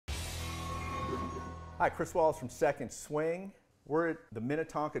Hi, Chris Wallace from Second Swing. We're at the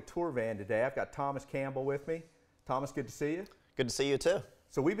Minnetonka Tour Van today. I've got Thomas Campbell with me. Thomas, good to see you. Good to see you too.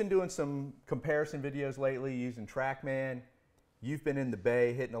 So we've been doing some comparison videos lately using Trackman. You've been in the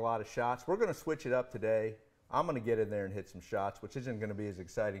bay hitting a lot of shots. We're going to switch it up today. I'm going to get in there and hit some shots, which isn't going to be as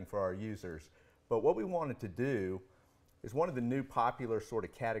exciting for our users. But what we wanted to do is one of the new popular sort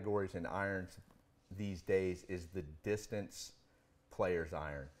of categories in irons these days is the distance player's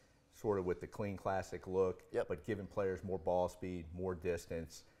iron. Sort of with the clean classic look, but giving players more ball speed, more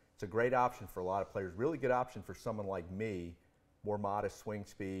distance. It's a great option for a lot of players. Really good option for someone like me, more modest swing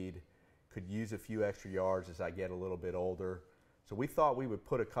speed, could use a few extra yards as I get a little bit older. So we thought we would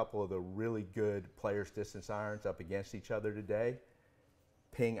put a couple of the really good players' distance irons up against each other today.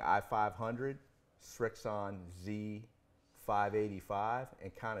 Ping i500, Srixon Z585,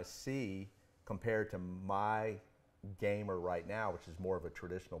 and kind of see, compared to my gamer right now, which is more of a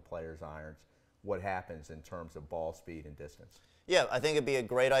traditional player's irons, what happens in terms of ball speed and distance. Yeah, I think it'd be a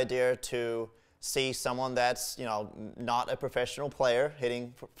great idea to see someone that's, you know, not a professional player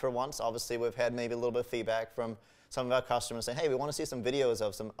hitting for once. Obviously, we've had maybe a little bit of feedback from some of our customers saying, hey, we want to see some videos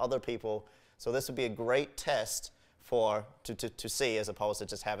of some other people. So this would be a great test to see, as opposed to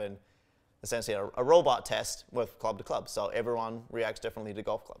just having essentially a robot test with club to club. So everyone reacts differently to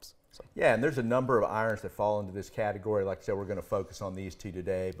golf clubs. So. Yeah, and there's a number of irons that fall into this category. Like I said, we're going to focus on these two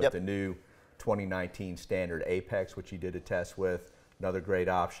today, but the new 2019 standard Apex, which you did a test with, another great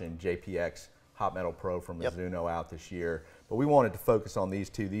option, JPX Hot Metal Pro from Mizuno out this year. But we wanted to focus on these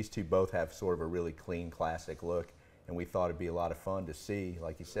two. These two both have sort of a really clean, classic look, and we thought it'd be a lot of fun to see,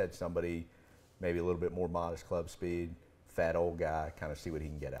 like you said, somebody maybe a little bit more modest club speed, fat old guy, kind of see what he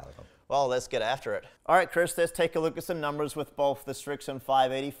can get out of them. Well, let's get after it. All right, Chris, let's take a look at some numbers with both the Srixon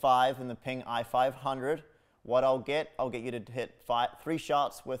 585 and the Ping i500. What I'll get you to hit 3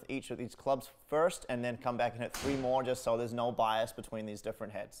 shots with each of these clubs first, and then come back and hit 3 more, just so there's no bias between these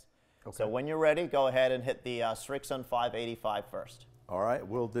different heads. Okay. So when you're ready, go ahead and hit the Srixon 585 first. All right,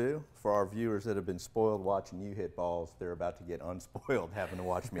 will do. For our viewers that have been spoiled watching you hit balls, they're about to get unspoiled having to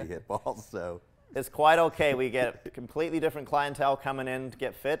watch me hit balls. So. It's quite okay. We get completely different clientele coming in to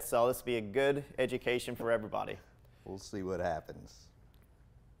get fit, so this will be a good education for everybody. We'll see what happens.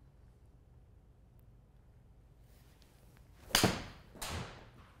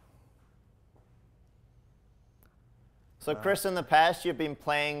 So Chris, in the past you've been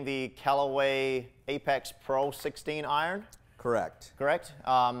playing the Callaway Apex Pro 16 iron? Correct. Correct.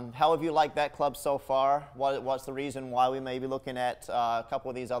 How have you liked that club so far? What's the reason why we may be looking at a couple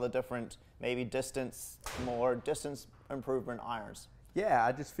of these other different, maybe more distance improvement irons? Yeah,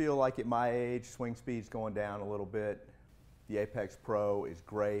 I just feel like at my age, swing speed's going down a little bit. The Apex Pro is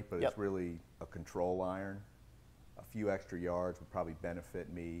great, but it's really a control iron. A few extra yards would probably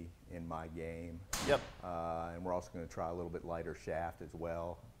benefit me in my game. And we're also going to try a little bit lighter shaft as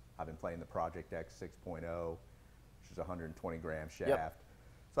well. I've been playing the Project X 6.0. Which is a 120-gram shaft.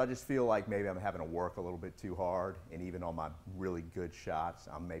 So I just feel like maybe I'm having to work a little bit too hard, and even on my really good shots,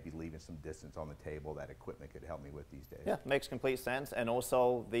 I'm maybe leaving some distance on the table that equipment could help me with these days. Yeah, makes complete sense. And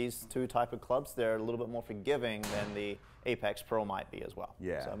also, these two type of clubs, they're a little bit more forgiving than the Apex Pro might be as well.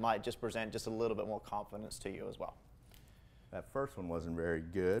 Yeah. So it might just present just a little bit more confidence to you as well. That first one wasn't very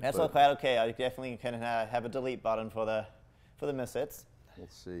good. That's quite okay. I definitely can have a delete button for the mishits. We'll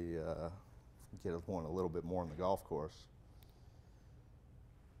see. Get one a little bit more on the golf course.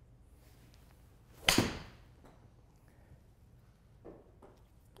 That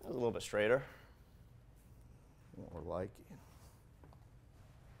was a little bit straighter. More like it.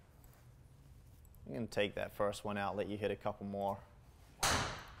 I'm going to take that first one out, let you hit a couple more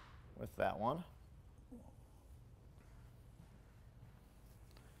with that one.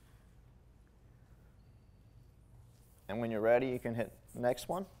 And when you're ready, you can hit the next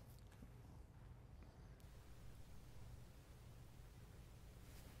one.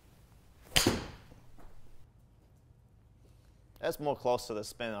 That's more close to the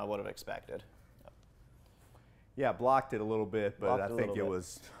spin than I would have expected. Yeah, blocked it a little bit, but I think it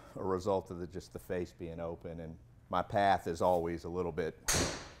was a result of just the face being open, and my path is always a little bit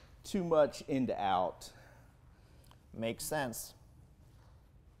too much in to out. Makes sense.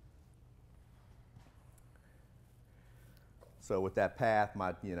 So with that path,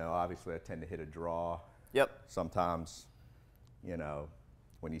 obviously I tend to hit a draw. Sometimes,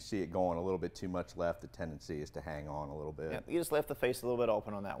 when you see it going a little bit too much left, the tendency is to hang on a little bit. You just left the face a little bit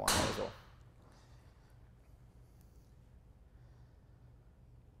open on that one. That was all.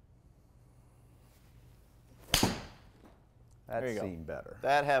 That seemed better.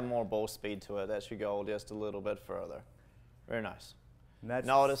 That had more bow speed to it. That should go just a little bit further. Very nice. And that's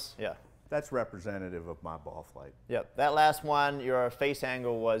Notice, that's representative of my ball flight. Yep, that last one, your face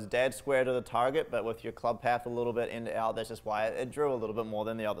angle was dead square to the target, but with your club path a little bit in to out, that's just why it drew a little bit more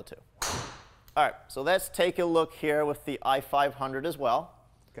than the other two. All right, so let's take a look here with the i500 as well.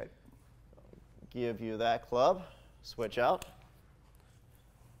 Okay. Give you that club, switch out.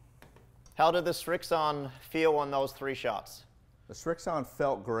 How did the Srixon feel on those 3 shots? The Srixon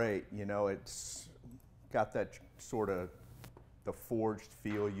felt great. You know, it's got that sort of the forged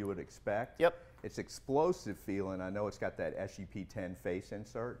feel you would expect. Yep. It's explosive feeling. I know it's got that SUP10 face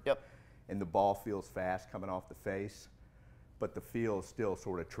insert. Yep. And the ball feels fast coming off the face, but the feel is still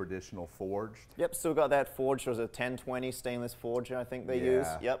sort of traditional forged. Yep, still got that forged. It was a 1020 stainless forge, I think they use.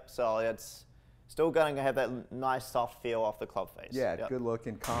 Yep, so it's still going to have that nice soft feel off the club face. Yeah, yep. Good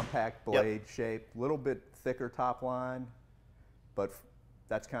looking, compact blade shape, a little bit thicker top line, but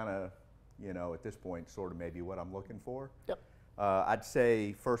that's kind of, you know, at this point, sort of maybe what I'm looking for. Yep. I'd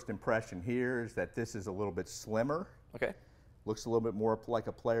say first impression here is that this is a little bit slimmer. Okay. Looks a little bit more like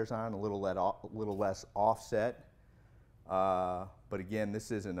a player's iron, a little less offset. But again, this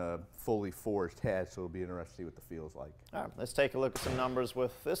isn't a fully forged head, so it'll be interesting to see what the feel's like. All right, let's take a look at some numbers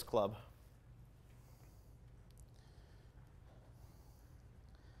with this club.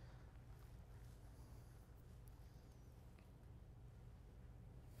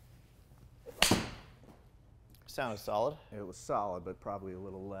 Sounded solid. It was solid, but probably a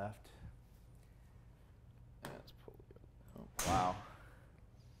little left. Let's pull it. Oh. Wow.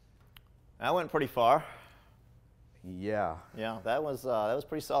 That went pretty far. Yeah. Yeah, that was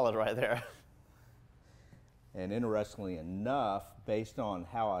pretty solid right there. And interestingly enough, based on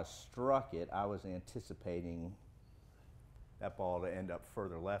how I struck it, I was anticipating that ball to end up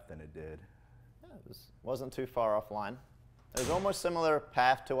further left than it did. Yeah, it wasn't too far offline. It was almost similar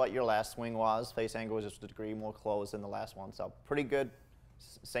path to what your last swing was. Face angle was just a degree more closed than the last one, so pretty good.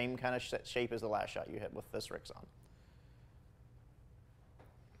 Same kind of shape as the last shot you hit with this Srixon.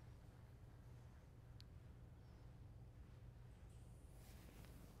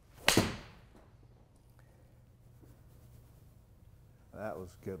 That was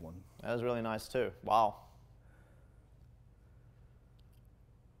a good one. That was really nice too. Wow.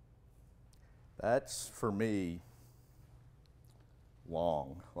 That's, for me,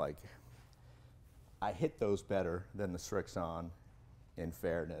 long. Like, I hit those better than the Srixon, in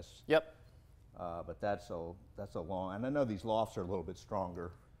fairness. Yep. But that's a long, and I know these lofts are a little bit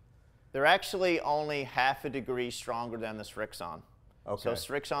stronger. They're actually only half a degree stronger than the Srixon. Okay. So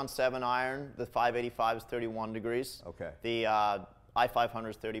Srixon 7 iron, the 585 is 31 degrees. Okay. The i500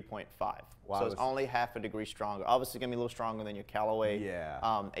 is 30.5. Wow, So it's only half a degree stronger. Obviously going to be a little stronger than your Callaway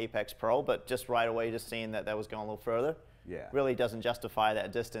Yeah. Apex Pro, but just right away just seeing that was going a little further Yeah. really doesn't justify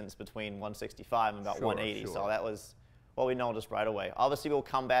that distance between 165 and about Sure, 180. sure. So that was what we noticed right away. Obviously we'll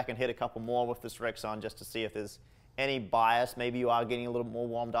come back and hit a couple more with the Srixon just to see if there's any bias. Maybe you are getting a little more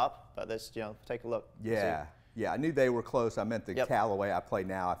warmed up, but let's take a look. Yeah. Yeah, I knew they were close. I meant the Yep. Callaway I play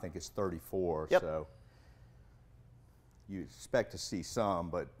now, I think, is 34. Yep. So you expect to see some,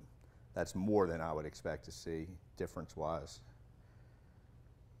 but that's more than I would expect to see difference-wise.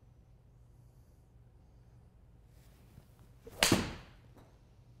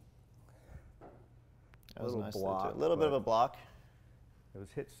 That was Little nice block, a little bit of but- a block. It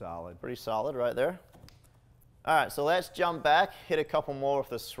was hit solid. Pretty solid right there. All right, so let's jump back, hit a couple more with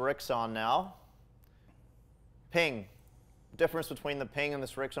the Srixon now. Ping. Difference between the ping and the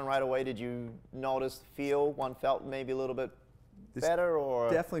Srixon right away. Did you notice, feel, one felt maybe a little bit This better or?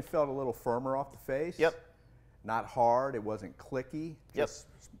 Definitely felt a little firmer off the face. Yep. Not hard. It wasn't clicky. Yep. Just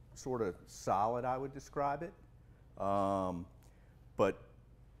sort of solid, I would describe it. But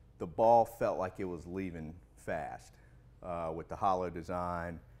the ball felt like it was leaving fast with the hollow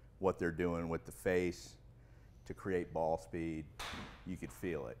design, what they're doing with the face to create ball speed. You could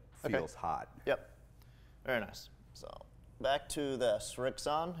feel it. Okay. Feels hot. Yep. Very nice. So back to the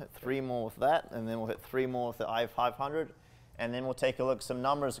Srixon. Hit 3 more with that, and then we'll hit 3 more with the i500, and then we'll take a look at some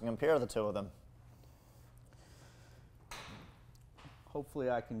numbers and compare the two of them. Hopefully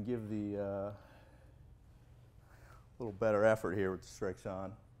I can give the little better effort here with the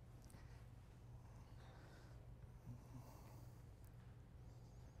Srixon.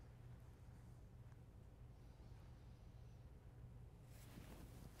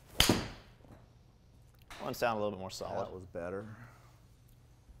 One sound a little bit more solid. That was better.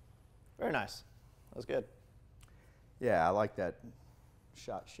 Very nice. That was good. Yeah, I like that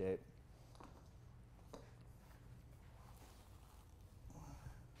shot shape.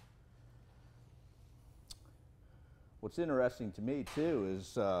 What's interesting to me too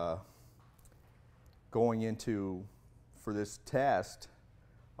is going into, for this test,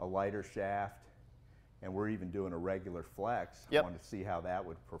 a lighter shaft, and we're even doing a regular flex. Yep. I wanted to see how that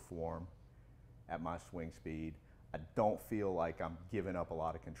would perform at my swing speed. I don't feel like I'm giving up a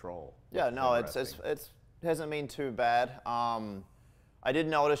lot of control. Yeah, no, it hasn't been too bad. I did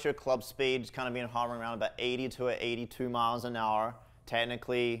notice your club speed kind of being hovering around about 80 to 82 miles an hour.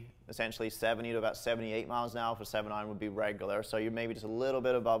 Technically, essentially 70 to about 78 miles an hour for 7-iron would be regular. So you're maybe just a little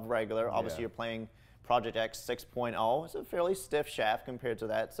bit above regular. Obviously, you're playing Project X 6.0. It's a fairly stiff shaft compared to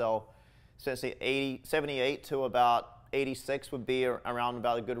that. So essentially 78 to about 86 would be around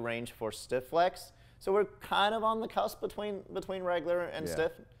about a good range for stiff flex. So we're kind of on the cusp between regular and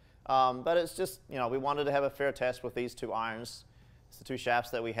stiff. But it's just, you know, we wanted to have a fair test with these two irons. It's the two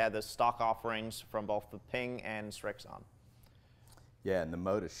shafts that we had, the stock offerings from both the Ping and Srixon. Yeah, and the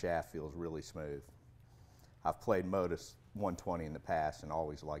Modus shaft feels really smooth. I've played Modus 120 in the past and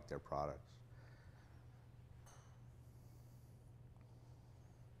always liked their products.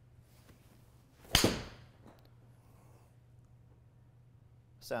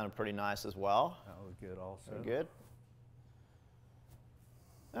 Sounded pretty nice as well. That was good also. Very good.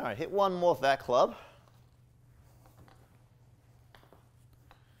 All right, hit one more with that club.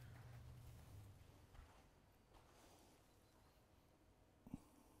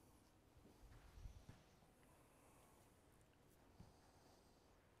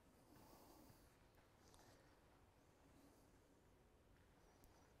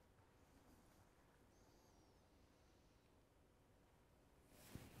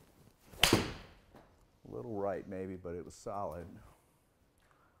 A little right maybe, but it was solid.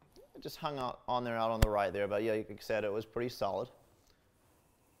 It just hung out on the right there, but yeah, like you said, it was pretty solid.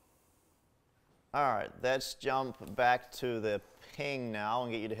 All right, let's jump back to the Ping now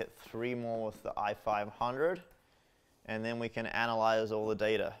and get you to hit 3 more with the i500, and then we can analyze all the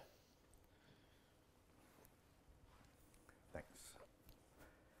data. Thanks.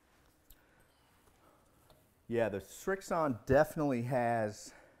 Yeah, the Srixon definitely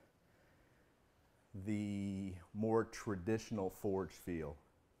has the more traditional forged feel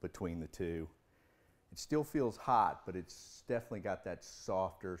between the two. It still feels hot, but it's definitely got that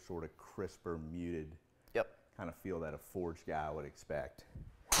softer, sort of crisper, muted kind of feel that a forged guy would expect.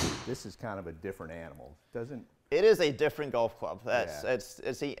 This is kind of a different animal. It is a different golf club.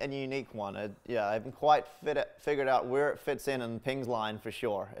 It's a unique one. I haven't quite figured out where it fits in Ping's line for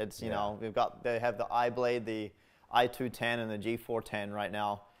sure. It's, you know, they have the iBlade, the i210, and the G410 right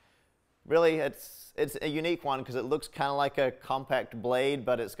now. Really, it's a unique one because it looks kind of like a compact blade,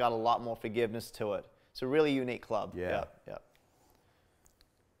 but it's got a lot more forgiveness to it. It's a really unique club. Yeah.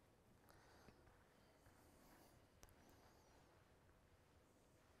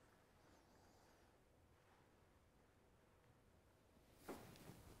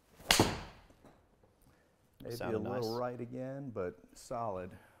 Maybe a little right again, but solid.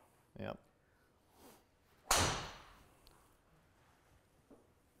 Yep.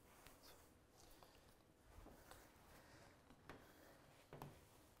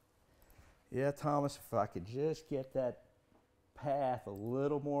 Yeah, Thomas, if I could just get that path a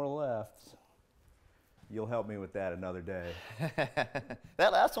little more left, you'll help me with that another day.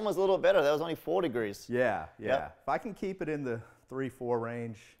 That last one was a little better. That was only 4 degrees. Yeah. Yep. If I can keep it in the 3-4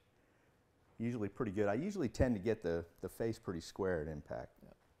 range, usually pretty good. I usually tend to get the face pretty square at impact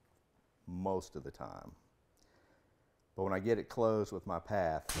most of the time. But when I get it closed with my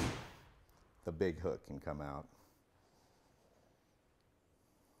path, the big hook can come out.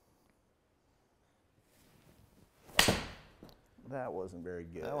 That wasn't very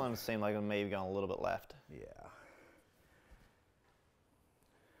good. That one seemed like it maybe gone a little bit left. Yeah.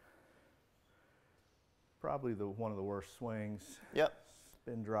 Probably one of the worst swings. Yep.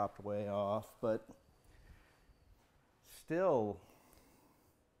 Spin dropped way off, but still,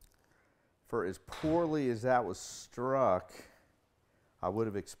 for as poorly as that was struck, I would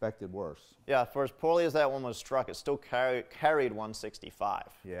have expected worse. Yeah, for as poorly as that one was struck, it still carried 165.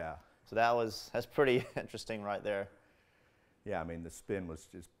 Yeah. So that's pretty interesting right there. Yeah, I mean, the spin was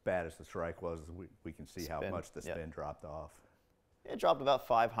as bad as the strike was. We can see how much the spin dropped off. It dropped about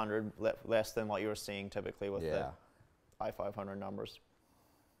 500, less than what you were seeing typically with the i500 numbers.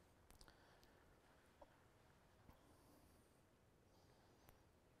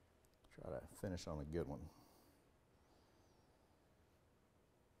 Try to finish on a good one.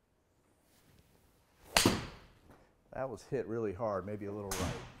 That was hit really hard, maybe a little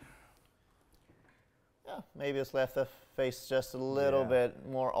right. Yeah, maybe it's left the face just a little bit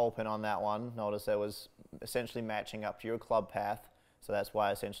more open on that one. Notice that was essentially matching up to your club path. So that's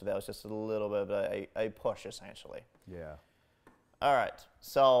why essentially that was just a little bit of a push essentially. Yeah. All right,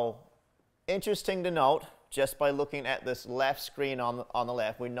 so interesting to note, just by looking at this left screen on the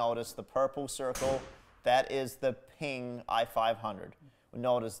left, we notice the purple circle, that is the Ping i500. We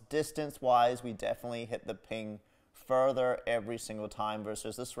notice distance-wise, we definitely hit the Ping further every single time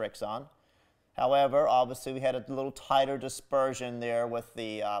versus the Srixon. However, obviously we had a little tighter dispersion there with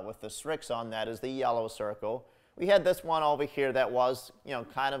the Srixon, that is the yellow circle. We had this one over here that was,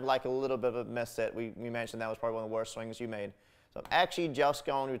 kind of like a little bit of a miss hit. We mentioned that was probably one of the worst swings you made. So I'm actually just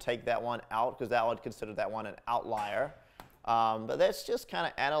going to take that one out because that would consider that one an outlier. But let's just kind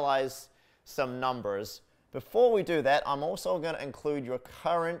of analyze some numbers. Before we do that, I'm also going to include your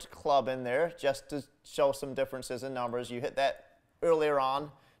current club in there just to show some differences in numbers. You hit that earlier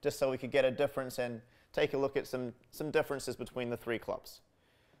on just so we could get a difference and take a look at some differences between the three clubs.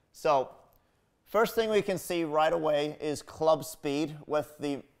 So first thing we can see right away is club speed with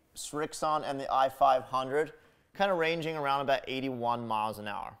the Srixon and the i500 kind of ranging around about 81 miles an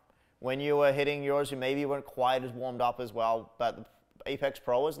hour. When you were hitting yours, you maybe weren't quite as warmed up as well, but the Apex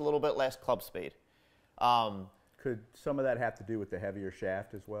Pro is a little bit less club speed. Could some of that have to do with the heavier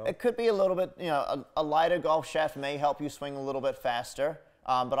shaft as well? It could be a little bit, a lighter golf shaft may help you swing a little bit faster,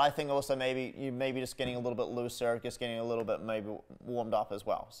 but I think also maybe you may be just getting a little bit looser, just getting a little bit maybe warmed up as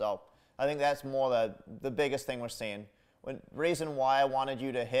well. So I think that's more the biggest thing we're seeing. Reason why I wanted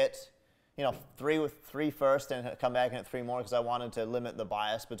you to hit, three with three first and come back and hit three more because I wanted to limit the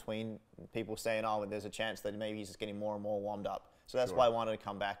bias between people saying, oh, there's a chance that maybe he's just getting more and more warmed up. So that's why I wanted to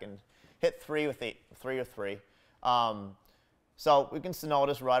come back and hit three with three or three. So we can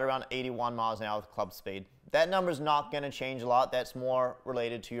notice right around 81 miles an hour with club speed. That number's not going to change a lot. That's more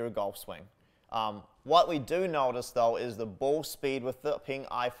related to your golf swing. What we do notice, though, is the ball speed with the Ping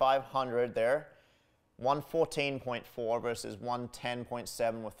i500 there, 114.4 versus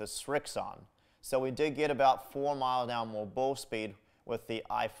 110.7 with the Srixon. So we did get about 4 miles an hour more ball speed with the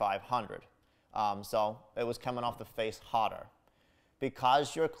i500. So it was coming off the face hotter.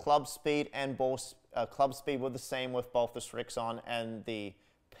 Because your club speed and club speed were the same with both the Srixon and the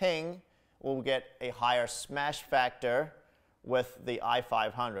Ping, we'll get a higher smash factor with the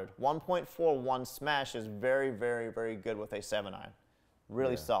i500. 1.41 smash is very, very, very good with a 7-iron.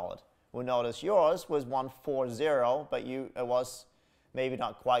 Really solid. We'll notice yours was 140, but it was maybe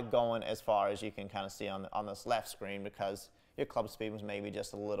not quite going as far as you can kind of see on this left screen because your club speed was maybe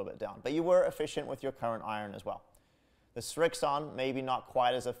just a little bit down. But you were efficient with your current iron as well. The Srixon, maybe not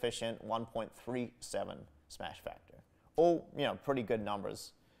quite as efficient, 1.37 smash factor. All, pretty good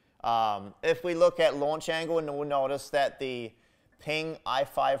numbers. If we look at launch angle, we'll notice that the Ping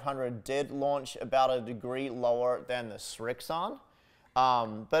i500 did launch about a degree lower than the Srixon.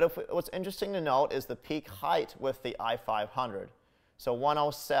 But what's interesting to note is the peak height with the i500. So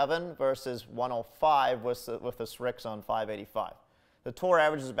 107 versus 105 with the Srixon 585. The tour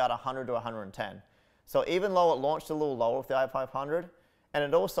average is about 100 to 110. So even though it launched a little lower with the i500, and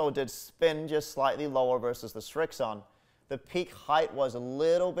it also did spin just slightly lower versus the Srixon, the peak height was a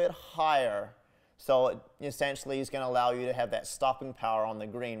little bit higher. So it essentially is going to allow you to have that stopping power on the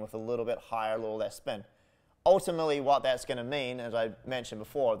green with a little bit higher, a little less spin. Ultimately, what that's going to mean, as I mentioned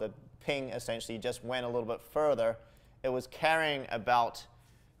before, the Ping essentially just went a little bit further. It was carrying about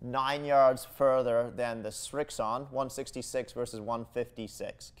 9 yards further than the Srixon, 166 versus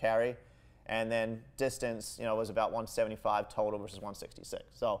 156 carry. And then distance, was about 175 total versus 166.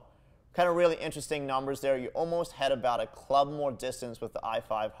 So kind of really interesting numbers there. You almost had about a club more distance with the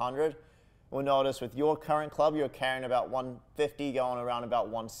i500. We'll notice with your current club, you're carrying about 150 going around about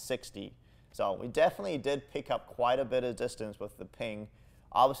 160. So we definitely did pick up quite a bit of distance with the Ping.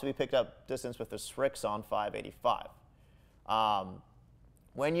 Obviously, we picked up distance with the Srixon 585.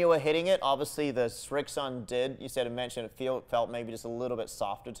 When you were hitting it, obviously the Srixon it felt maybe just a little bit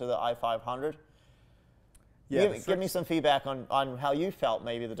softer to the i500. Yeah, give me some feedback on how you felt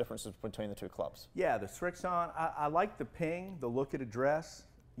maybe the differences between the two clubs. Yeah, the Srixon, I like the Ping, the look at address.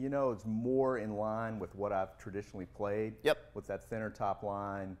 It's more in line with what I've traditionally played. Yep. With that thinner top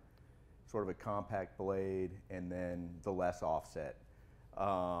line, sort of a compact blade, and then the less offset.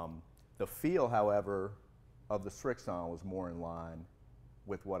 The feel, however, of the Srixon was more in line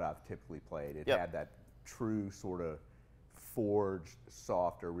with what I've typically played. It had that true sort of forged,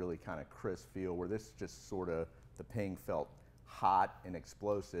 softer, really kind of crisp feel, where this just sort of, the Ping felt hot and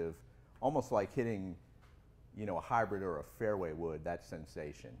explosive, almost like hitting, a hybrid or a fairway would, that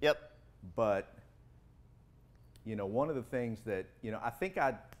sensation. Yep. But, one of the things that, I think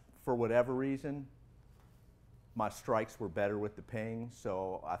for whatever reason, my strikes were better with the Ping,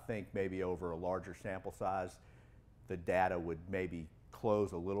 so I think maybe over a larger sample size, the data would maybe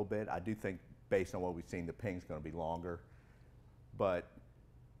close a little bit. I do think, based on what we've seen, the Ping's going to be longer. But,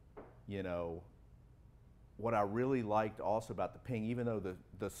 what I really liked also about the ping, even though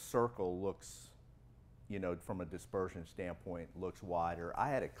the circle looks, you know, from a dispersion standpoint, looks wider, I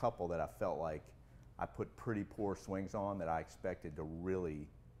had a couple that I felt like I put pretty poor swings on that I expected to really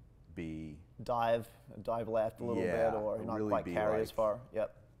be dive left a little bit, or not really quite carry like as far.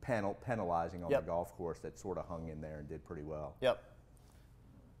 Yep. Penalizing on the golf course that sort of hung in there and did pretty well. Yep.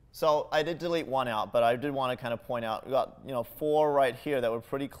 So I did delete one out, but I did want to kind of point out we got, you know, 4 right here that were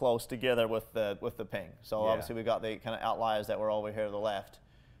pretty close together with the ping. So obviously we got the kind of outliers that were over here to the left.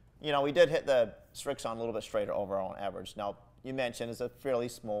 You know, we did hit the Srixon a little bit straighter overall on average. Now you mentioned it's a fairly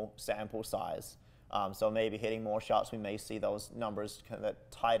small sample size, so maybe hitting more shots we may see those numbers kind of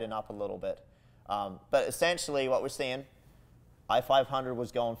tighten up a little bit. But essentially what we're seeing, i500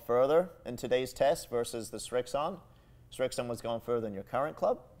 was going further in today's test versus the Srixon. Srixon was going further than your current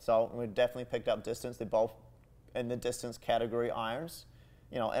club, so we definitely picked up distance. They're both in the distance category irons,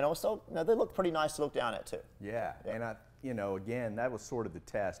 you know, and also, you know, they look pretty nice to look down at too. Yeah, and you know, again, that was sort of the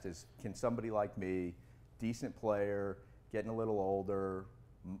test: is can somebody like me, decent player, getting a little older,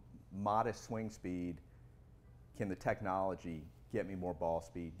 modest swing speed, can the technology get me more ball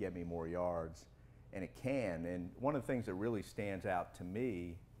speed, get me more yards? And it can. And one of the things that really stands out to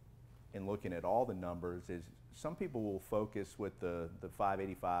me in looking at all the numbers is some people will focus with the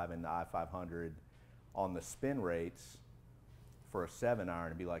 585 and the i500 on the spin rates for a 7-iron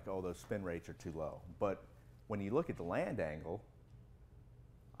and be like, oh, those spin rates are too low. But when you look at the land angle,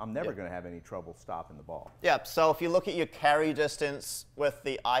 I'm never going to have any trouble stopping the ball. Yeah, so if you look at your carry distance with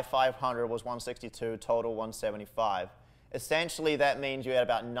the i500 was 162, total 175. Essentially, that means you had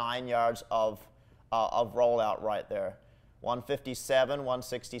about 9 yards of rollout right there. 157,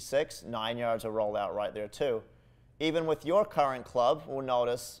 166, 9 yards of rollout right there too. Even with your current club, we'll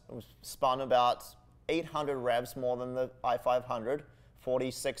notice it was spun about 800 revs more than the i500,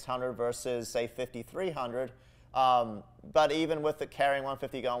 4,600 versus say 5,300. But even with the carrying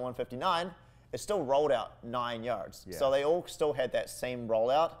 150 going 159, it still rolled out 9 yards. Yeah. So they all still had that same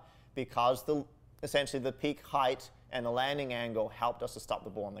rollout because essentially the peak height and the landing angle helped us to stop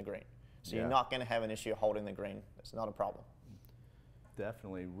the ball on the green. So you're not going to have an issue holding the green. It's not a problem.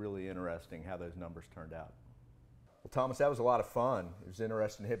 Definitely really interesting how those numbers turned out. Well, Thomas, that was a lot of fun. It was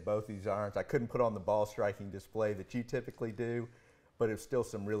interesting to hit both these irons. I couldn't put on the ball striking display that you typically do, but it was still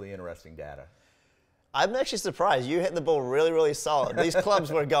some really interesting data. I'm actually surprised. You hit the ball really, really solid. These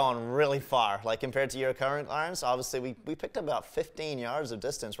clubs were going really far, like compared to your current irons. Obviously, we picked up about 15 yards of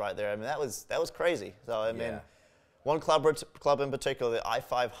distance right there. I mean, that was crazy. So I mean, one club in particular, the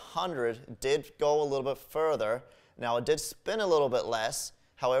i500, did go a little bit further. Now, it did spin a little bit less.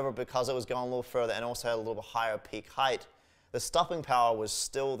 However, because it was going a little further and also had a little bit higher peak height, the stopping power was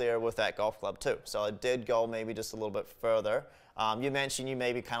still there with that golf club too. So it did go maybe just a little bit further. You mentioned you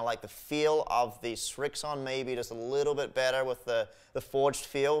maybe kind of like the feel of the Srixon, maybe just a little bit better with the forged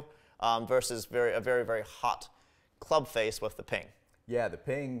feel versus a very, very hot club face with the ping. Yeah, the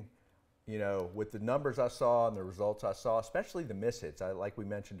ping, you know, with the numbers I saw and the results I saw, especially the mishits, like we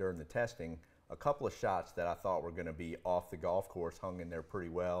mentioned during the testing, a couple of shots that I thought were going to be off the golf course hung in there pretty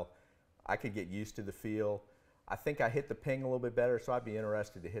well. I could get used to the feel. I think I hit the ping a little bit better, so I'd be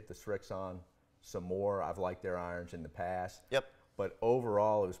interested to hit the Srixon some more. I've liked their irons in the past. Yep. But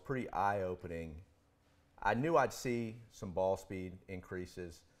overall, it was pretty eye-opening. I knew I'd see some ball speed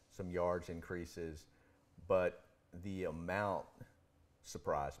increases, some yards increases, but the amount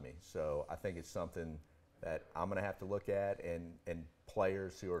surprised me. So I think it's something that I'm going to have to look at, and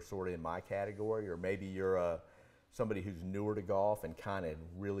players who are sort of in my category, or maybe you're somebody who's newer to golf and kind of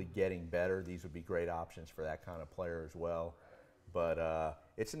really getting better, these would be great options for that kind of player as well. But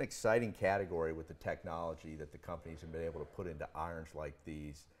it's an exciting category with the technology that the companies have been able to put into irons like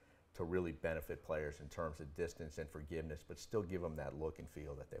these to really benefit players in terms of distance and forgiveness, but still give them that look and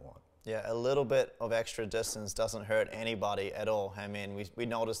feel that they want. Yeah, a little bit of extra distance doesn't hurt anybody at all. I mean, we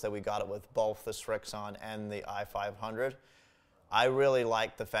noticed that we got it with both the Srixon and the i500. I really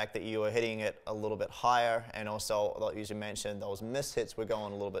like the fact that you were hitting it a little bit higher, and also, as you mentioned, those mishits were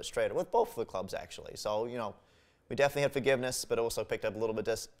going a little bit straighter with both of the clubs actually. So, you know, we definitely had forgiveness, but also picked up a little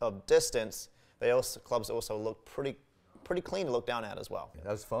bit of distance. Clubs also looked pretty clean to look down at as well. Yeah,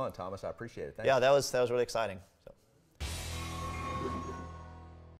 that was fun, Thomas. I appreciate it. Thanks. Yeah, that was really exciting.